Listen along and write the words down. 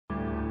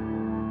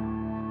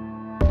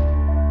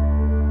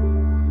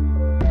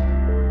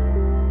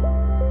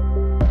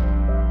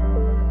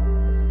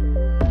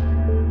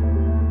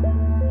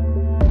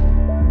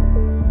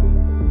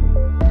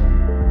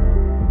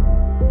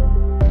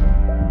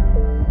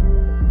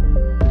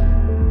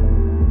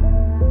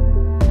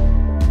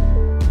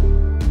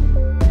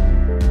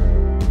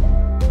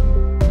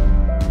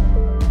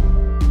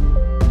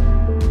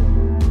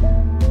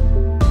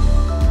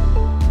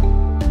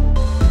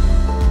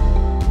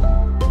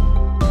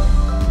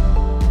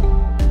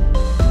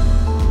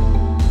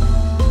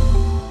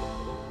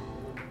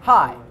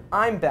Hi,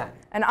 I'm Ben.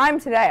 And I'm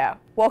Tadeo.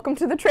 Welcome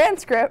to the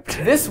Transcript.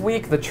 This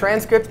week, the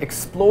Transcript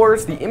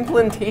explores the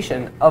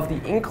implementation of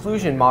the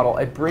inclusion model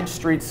at Bridge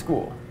Street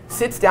School,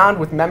 sits down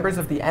with members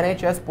of the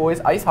NHS boys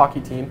ice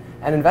hockey team,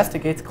 and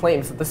investigates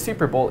claims that the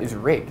Super Bowl is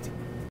rigged.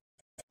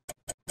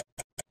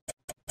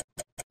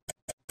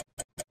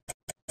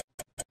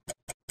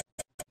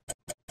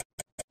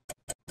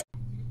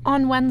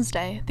 On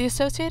Wednesday, the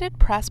Associated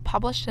Press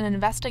published an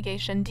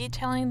investigation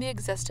detailing the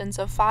existence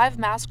of 5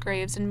 mass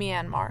graves in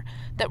Myanmar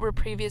that were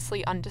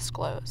previously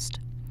undisclosed.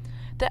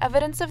 The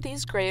evidence of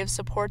these graves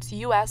supports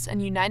U.S.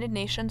 and United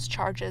Nations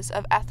charges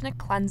of ethnic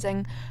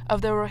cleansing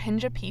of the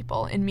Rohingya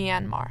people in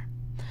Myanmar.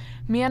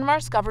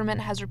 Myanmar's government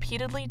has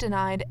repeatedly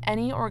denied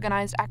any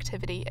organized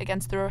activity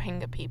against the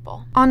Rohingya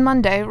people. On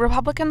Monday,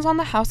 Republicans on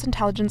the House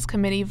Intelligence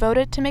Committee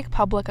voted to make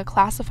public a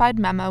classified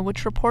memo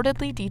which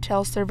reportedly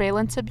details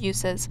surveillance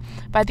abuses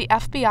by the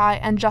FBI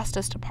and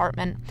Justice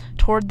Department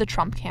toward the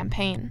Trump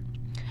campaign.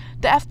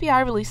 The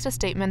FBI released a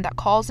statement that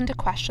calls into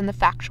question the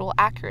factual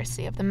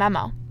accuracy of the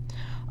memo.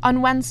 On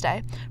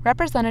Wednesday,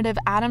 Representative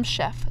Adam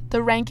Schiff,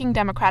 the ranking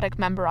Democratic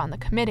member on the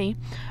committee,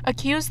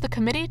 accused the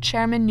committee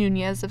chairman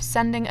Nunez of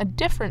sending a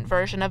different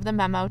version of the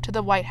memo to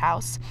the White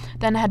House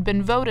than had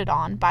been voted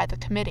on by the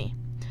committee.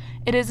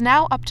 It is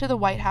now up to the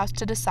White House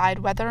to decide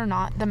whether or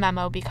not the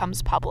memo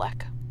becomes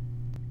public.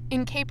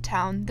 In Cape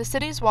Town, the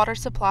city's water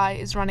supply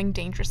is running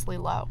dangerously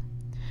low.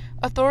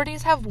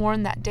 Authorities have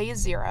warned that day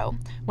zero,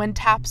 when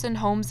taps in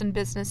homes and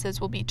businesses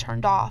will be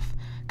turned off,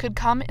 could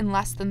come in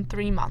less than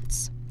 3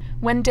 months.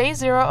 When day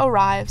zero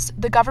arrives,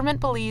 the government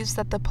believes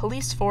that the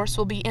police force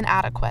will be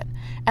inadequate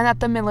and that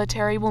the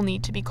military will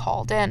need to be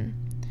called in.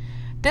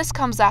 This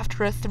comes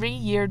after a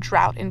 3-year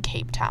drought in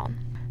Cape Town.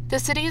 The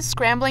city is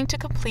scrambling to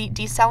complete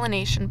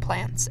desalination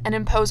plants and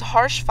impose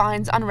harsh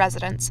fines on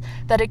residents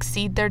that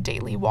exceed their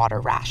daily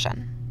water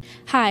ration.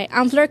 Hi,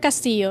 I'm Flor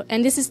Castillo,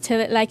 and this is Tell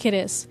It Like It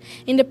Is.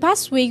 In the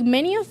past week,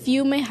 many of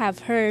you may have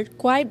heard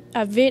quite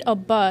a bit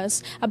of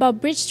buzz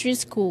about Bridge Street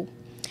School.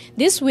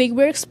 This week,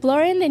 we're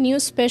exploring the new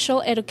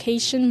special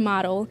education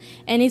model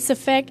and its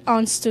effect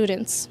on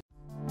students.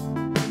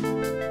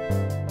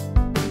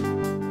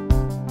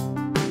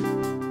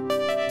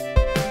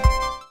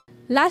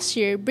 Last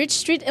year, Bridge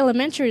Street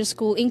Elementary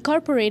School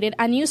incorporated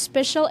a new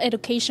special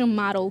education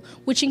model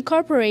which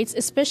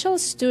incorporates special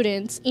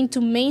students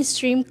into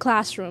mainstream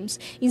classrooms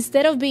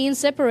instead of being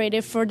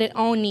separated for their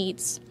own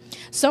needs.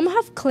 Some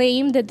have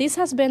claimed that this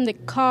has been the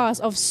cause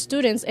of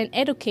students and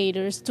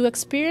educators to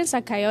experience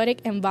a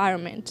chaotic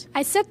environment.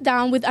 I sat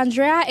down with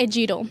Andrea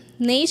Egido,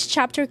 NACE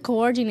Chapter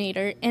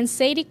Coordinator, and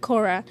Sadie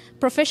Cora,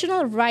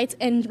 Professional Rights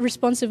and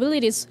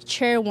Responsibilities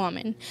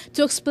Chairwoman,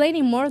 to explain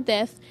in more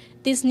depth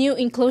this new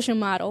inclusion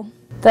model.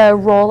 The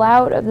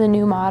rollout of the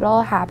new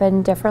model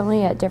happened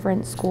differently at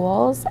different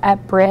schools.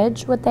 At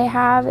Bridge, what they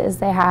have is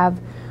they have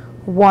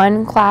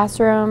 1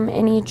 classroom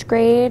in each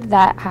grade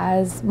that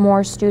has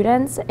more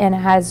students, and it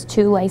has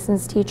 2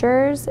 licensed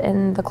teachers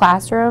in the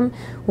classroom,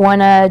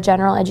 1 a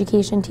general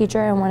education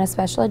teacher and 1 a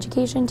special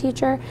education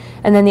teacher.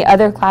 And then the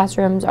other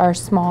classrooms are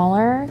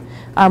smaller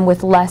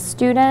with less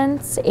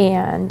students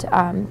and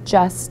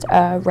just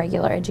a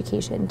regular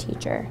education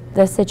teacher.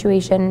 The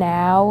situation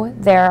now,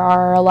 there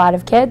are a lot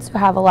of kids who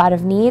have a lot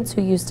of needs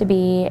who used to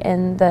be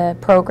in the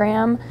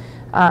program,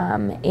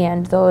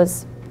 and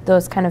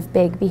those kind of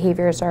big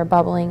behaviors are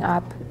bubbling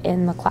up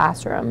in the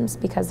classrooms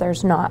because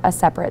there's not a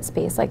separate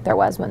space like there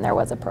was when there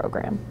was a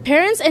program.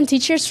 Parents and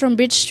teachers from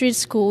Bridge Street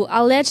School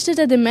allege that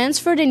the demands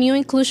for the new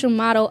inclusion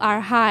model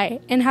are high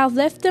and have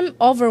left them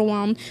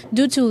overwhelmed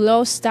due to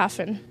low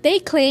staffing. They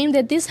claim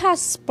that this has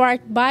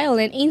sparked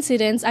violent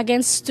incidents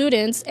against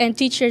students and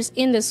teachers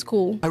in the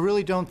school. I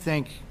really don't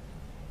think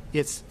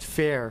it's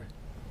fair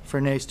for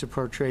NACE to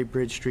portray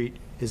Bridge Street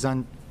as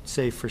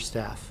unsafe for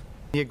staff.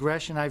 The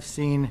aggression I've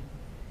seen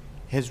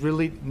has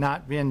really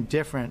not been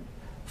different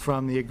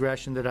from the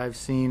aggression that I've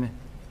seen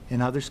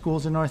in other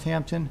schools in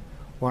Northampton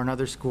or in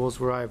other schools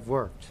where I've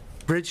worked.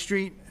 Bridge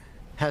Street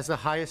has the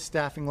highest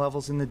staffing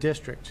levels in the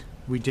district.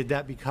 We did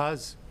that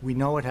because we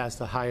know it has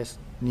the highest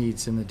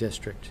needs in the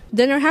district.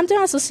 The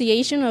Northampton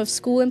Association of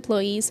School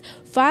Employees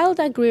filed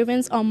a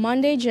grievance on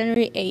Monday,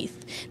 January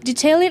 8th,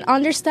 detailing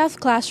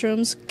understaffed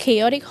classrooms,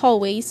 chaotic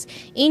hallways,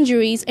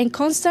 injuries, and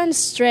constant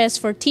stress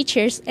for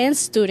teachers and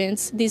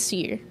students this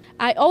year.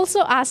 I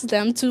also asked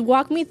them to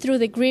walk me through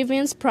the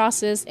grievance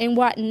process and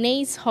what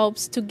NACE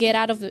hopes to get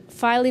out of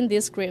filing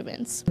this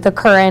grievance. The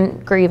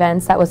current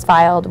grievance that was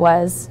filed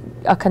was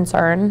a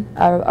concern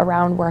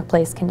around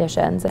workplace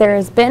conditions. There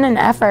has been an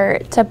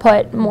effort to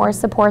put more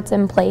supports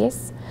in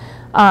place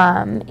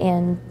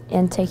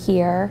and to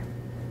hear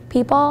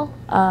people,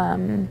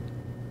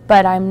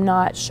 but I'm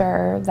not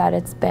sure that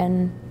it's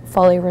been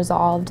fully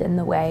resolved in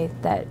the way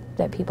that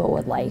people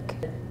would like.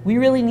 We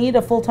really need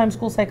a full-time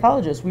school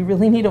psychologist. We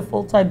really need a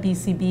full-time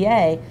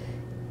BCBA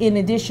in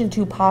addition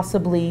to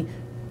possibly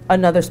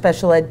another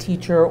special ed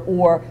teacher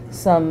or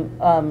some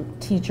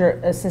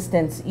teacher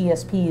assistants,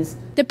 ESPs.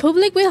 The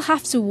public will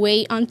have to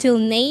wait until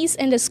NACE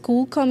and the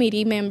school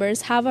committee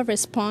members have a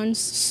response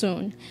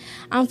soon.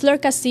 I'm Flor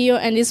Castillo,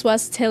 and this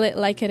was Tell It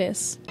Like It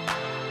Is.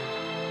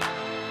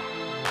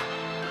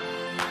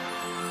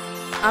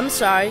 I'm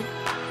sorry.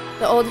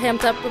 The old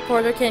Hamped Up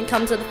reporter can't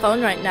come to the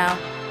phone right now.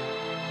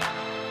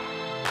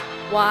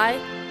 Why?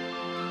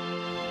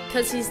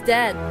 'Cause he's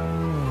dead.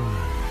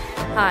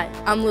 Hi,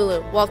 I'm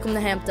Lulu. Welcome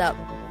to Hamped Up.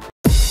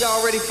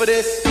 Y'all ready for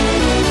this?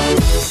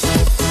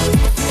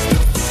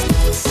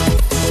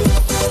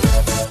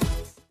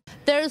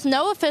 There is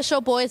no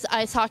official boys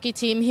ice hockey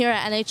team here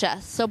at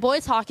NHS, so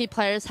boys hockey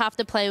players have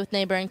to play with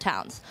neighboring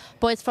towns.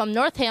 Boys from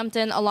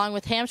Northampton, along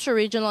with Hampshire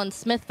Regional and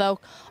Smith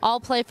Folk, all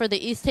play for the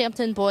East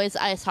Hampton boys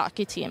ice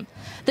hockey team.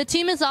 The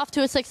team is off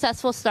to a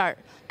successful start,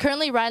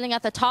 currently riding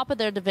at the top of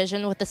their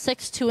division with a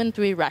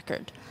 6-2-3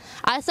 record.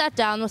 I sat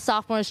down with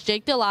sophomores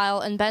Jake Delisle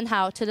and Ben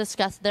Howe to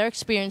discuss their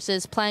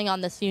experiences playing on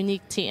this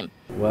unique team.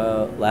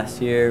 Well,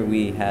 last year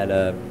we had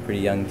a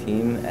pretty young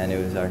team, and it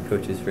was our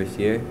coach's first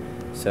year.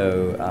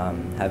 So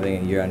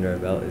having a year under our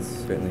belt is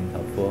certainly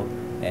helpful,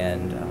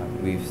 and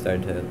we've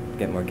started to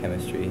get more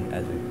chemistry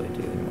as we play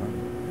together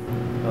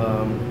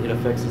more. It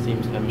affects the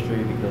team's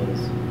chemistry because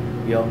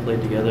we all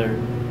played together,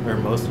 or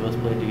most of us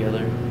played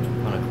together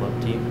on a club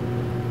team.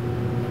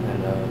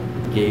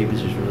 And Gabe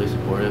is just really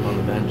supportive on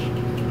the bench,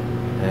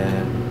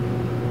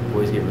 and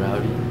boys get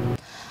rowdy.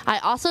 I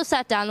also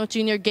sat down with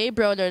junior Gabe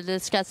Broder to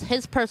discuss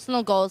his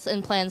personal goals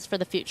and plans for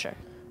the future.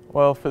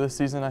 Well, for this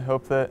season, I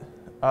hope that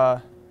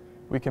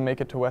we can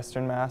make it to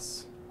Western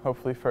Mass,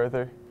 hopefully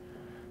further.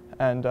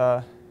 And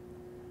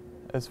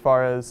as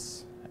far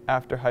as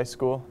after high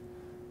school,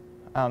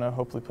 I don't know,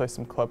 hopefully play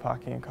some club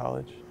hockey in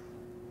college.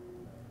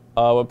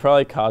 What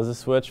probably caused the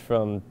switch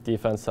from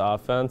defense to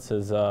offense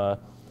is,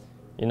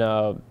 you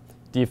know,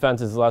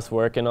 defense is less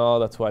work and all.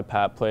 That's why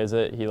Pat plays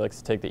it. He likes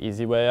to take the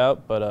easy way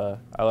out, but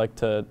I like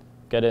to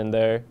get in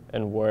there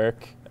and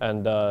work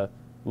and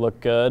look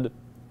good,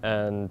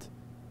 and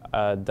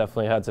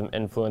definitely had some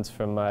influence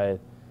from my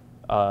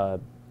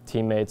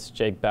teammates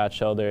Jake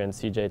Batchelder and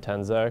CJ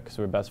Tenzar, because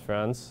we're best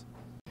friends.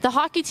 The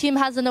hockey team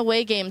has an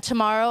away game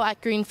tomorrow at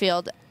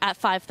Greenfield at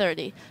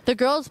 5:30. The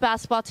girls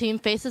basketball team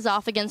faces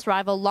off against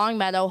rival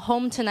Longmeadow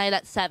home tonight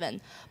at 7.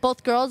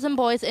 Both girls and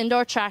boys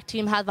indoor track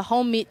team have a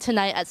home meet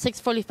tonight at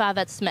 6:45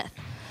 at Smith.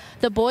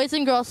 The boys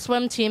and girls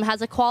swim team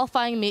has a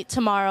qualifying meet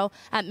tomorrow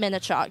at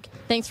Minnetrog.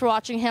 Thanks for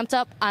watching Hamped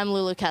Up. I'm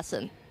Lulu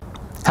Kesson.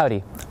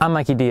 Howdy, I'm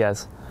Mikey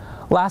Diaz.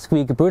 Last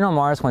week, Bruno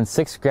Mars won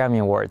 6 Grammy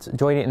Awards,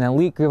 joining an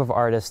elite group of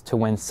artists to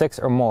win 6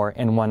 or more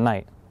in one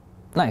night.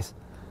 Nice.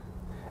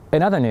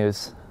 In other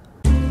news,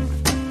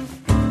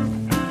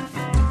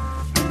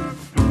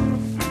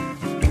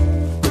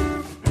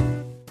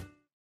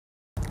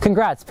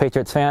 congrats,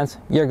 Patriots fans,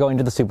 you're going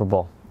to the Super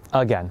Bowl.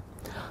 Again.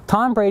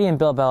 Tom Brady and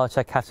Bill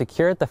Belichick have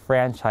secured the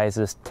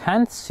franchise's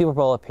 10th Super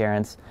Bowl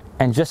appearance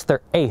and just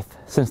their 8th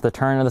since the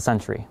turn of the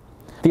century.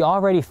 The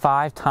already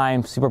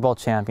 5-time Super Bowl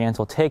champions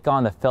will take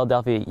on the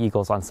Philadelphia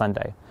Eagles on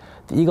Sunday.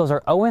 The Eagles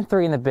are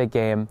 0-3 in the big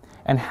game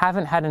and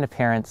haven't had an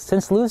appearance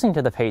since losing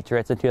to the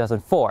Patriots in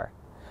 2004,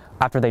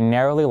 after they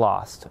narrowly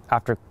lost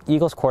after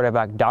Eagles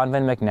quarterback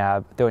Donovan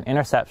McNabb threw an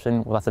interception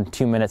with less than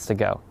 2 minutes to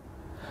go.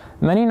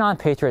 Many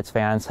non-Patriots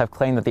fans have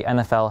claimed that the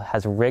NFL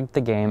has rigged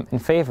the game in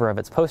favor of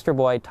its poster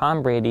boy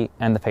Tom Brady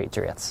and the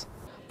Patriots.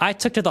 I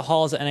took to the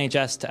halls at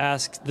NHS to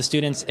ask the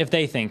students if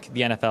they think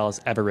the NFL has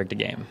ever rigged a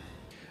game.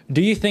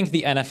 Do you think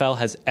the NFL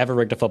has ever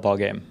rigged a football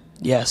game?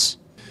 Yes.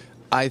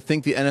 I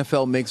think the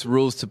NFL makes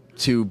rules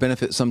to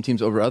benefit some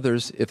teams over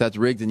others. If that's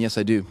rigged, then yes,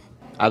 I do.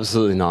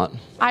 Absolutely not.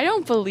 I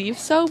don't believe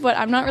so, but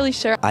I'm not really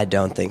sure. I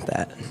don't think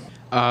that.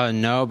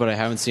 No, but I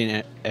haven't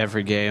seen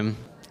every game.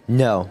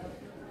 No.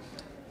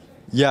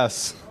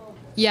 Yes.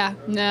 Yeah,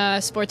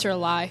 nah, sports are a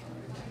lie.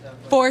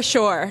 For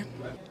sure.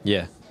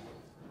 Yeah.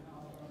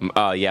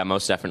 Yeah,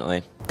 most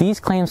definitely.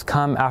 These claims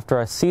come after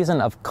a season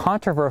of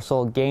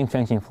controversial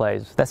game-changing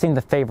plays that seem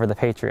to favor the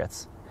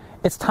Patriots.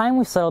 It's time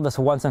we settle this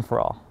once and for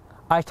all.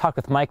 I talked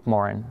with Mike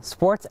Morin,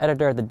 sports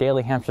editor of the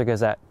Daily Hampshire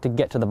Gazette, to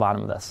get to the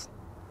bottom of this.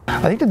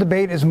 I think the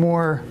debate is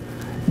more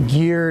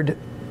geared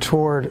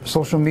toward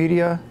social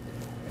media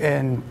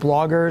and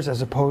bloggers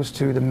as opposed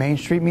to the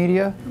mainstream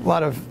media. A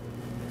lot of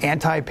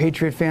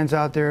anti-Patriot fans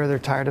out there, they're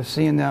tired of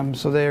seeing them,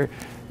 so they're,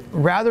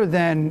 rather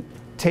than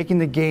taking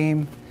the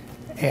game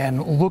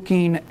and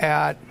looking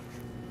at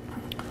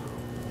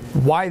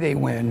why they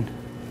win,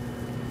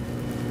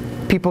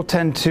 people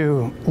tend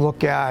to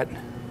look at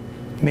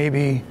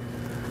maybe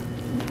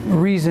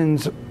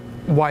reasons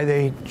why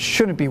they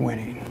shouldn't be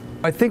winning.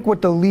 I think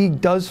what the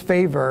league does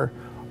favor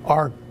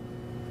are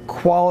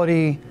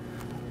quality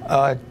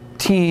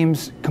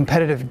teams,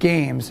 competitive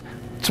games.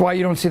 That's why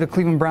you don't see the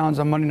Cleveland Browns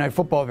on Monday Night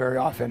Football very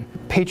often.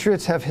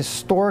 Patriots have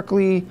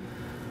historically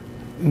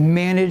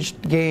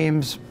managed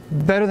games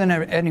better than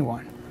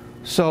anyone.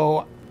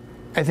 So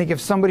I think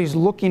if somebody's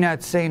looking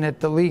at saying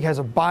that the league has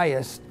a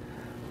bias,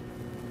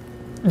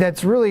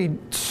 that's really,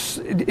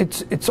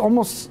 it's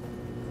almost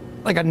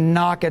like a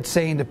knock at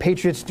saying the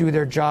Patriots do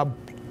their job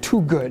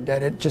too good,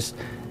 that it just,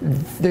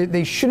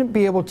 they shouldn't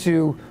be able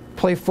to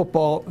play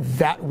football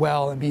that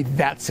well and be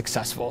that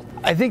successful.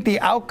 I think the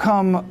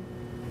outcome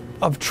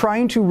of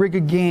trying to rig a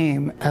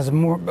game has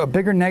a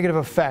bigger negative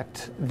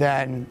effect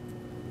than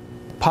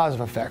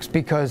positive effects,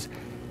 because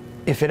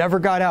if it ever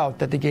got out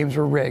that the games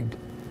were rigged,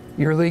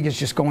 your league is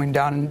just going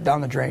down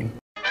the drain.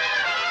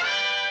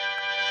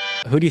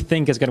 Who do you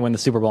think is going to win the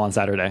Super Bowl on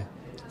Saturday?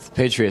 The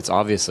Patriots,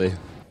 obviously.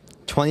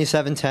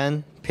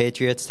 27-10,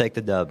 Patriots take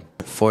the dub.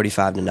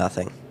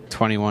 45-0.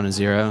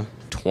 21-0.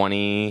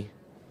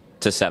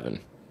 20-7.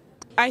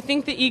 I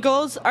think the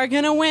Eagles are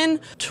going to win.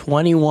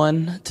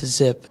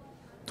 21-0.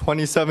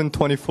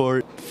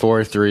 27-24.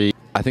 4-3.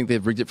 I think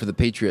they've rigged it for the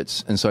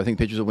Patriots, and so I think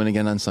the Patriots will win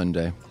again on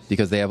Sunday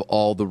because they have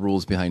all the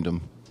rules behind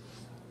them.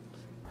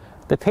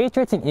 The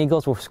Patriots and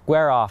Eagles will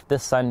square off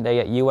this Sunday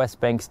at US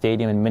Bank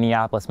Stadium in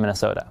Minneapolis,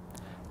 Minnesota.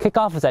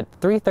 Kickoff is at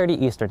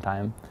 3:30 Eastern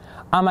Time.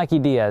 I'm Mikey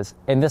Diaz,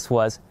 and this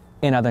was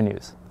In Other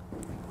News.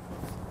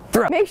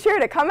 Make sure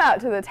to come out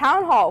to the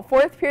Town Hall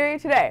 4th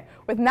period today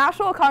with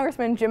National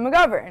Congressman Jim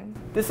McGovern.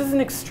 This is an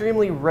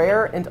extremely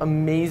rare and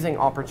amazing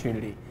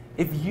opportunity.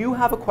 If you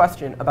have a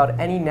question about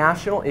any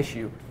national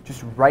issue,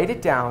 just write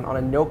it down on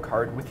a note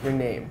card with your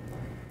name,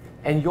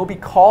 and you'll be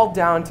called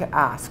down to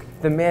ask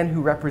the man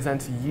who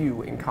represents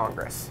you in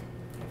Congress.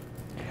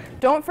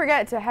 Don't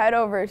forget to head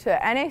over to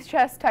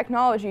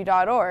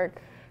nhstechnology.org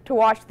to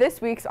watch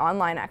this week's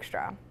online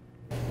extra.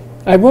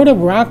 I wrote a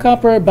rock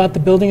opera about the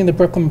building of the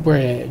Brooklyn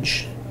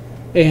Bridge,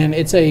 and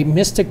it's a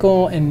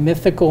mystical and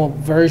mythical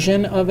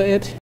version of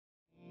it.